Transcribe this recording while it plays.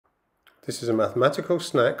This is a mathematical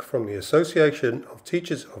snack from the Association of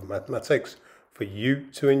Teachers of Mathematics for you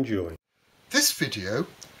to enjoy. This video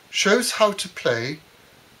shows how to play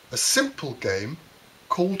a simple game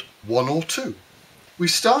called 1 or 2. We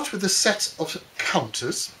start with a set of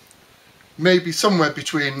counters, maybe somewhere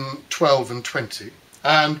between 12 and 20,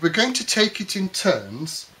 and we're going to take it in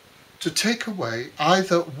turns to take away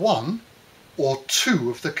either 1 or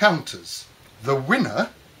 2 of the counters. The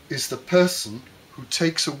winner is the person who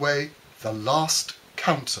takes away the last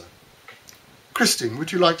counter. Christine,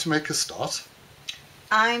 would you like to make a start?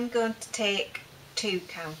 I'm going to take 2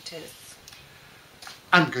 counters.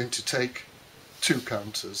 I'm going to take 2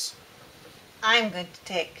 counters. I'm going to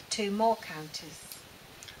take 2 more counters.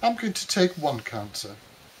 I'm going to take 1 counter.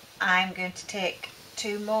 I'm going to take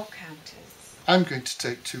 2 more counters. I'm going to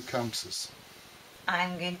take 2 counters.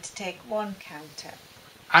 I'm going to take 1 counter.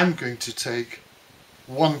 I'm going to take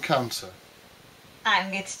 1 counter.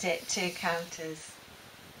 I'm going to take 2 counters.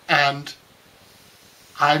 And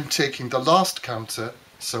I'm taking the last counter,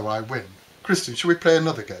 so I win. Christine, shall we play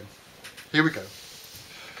another game? Here we go.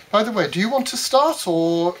 By the way, do you want to start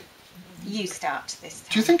or... You start this time.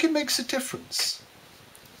 Do you think it makes a difference?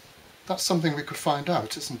 That's something we could find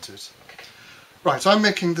out, isn't it? Right, I'm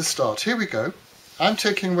making the start. Here we go. I'm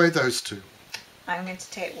taking away those 2. I'm going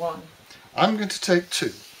to take 1. I'm going to take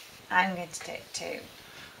 2. I'm going to take 2.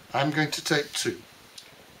 I'm going to take 2.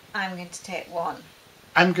 I'm going to take 1.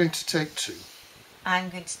 I'm going to take 2. I'm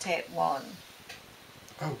going to take 1.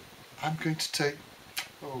 Oh, I'm going to take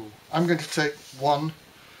 1.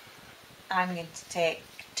 I'm going to take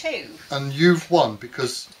 2. And you've won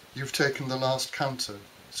because you've taken the last counter.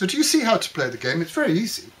 So do you see how to play the game? It's very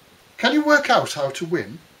easy. Can you work out how to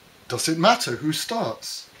win? Does it matter who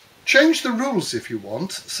starts? Change the rules if you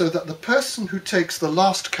want, so that the person who takes the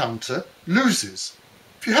last counter loses.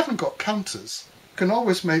 If you haven't got counters, you can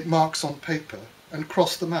always make marks on paper and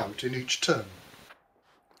cross them out in each turn.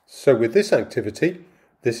 So with this activity,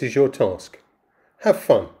 this is your task. Have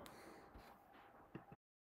fun.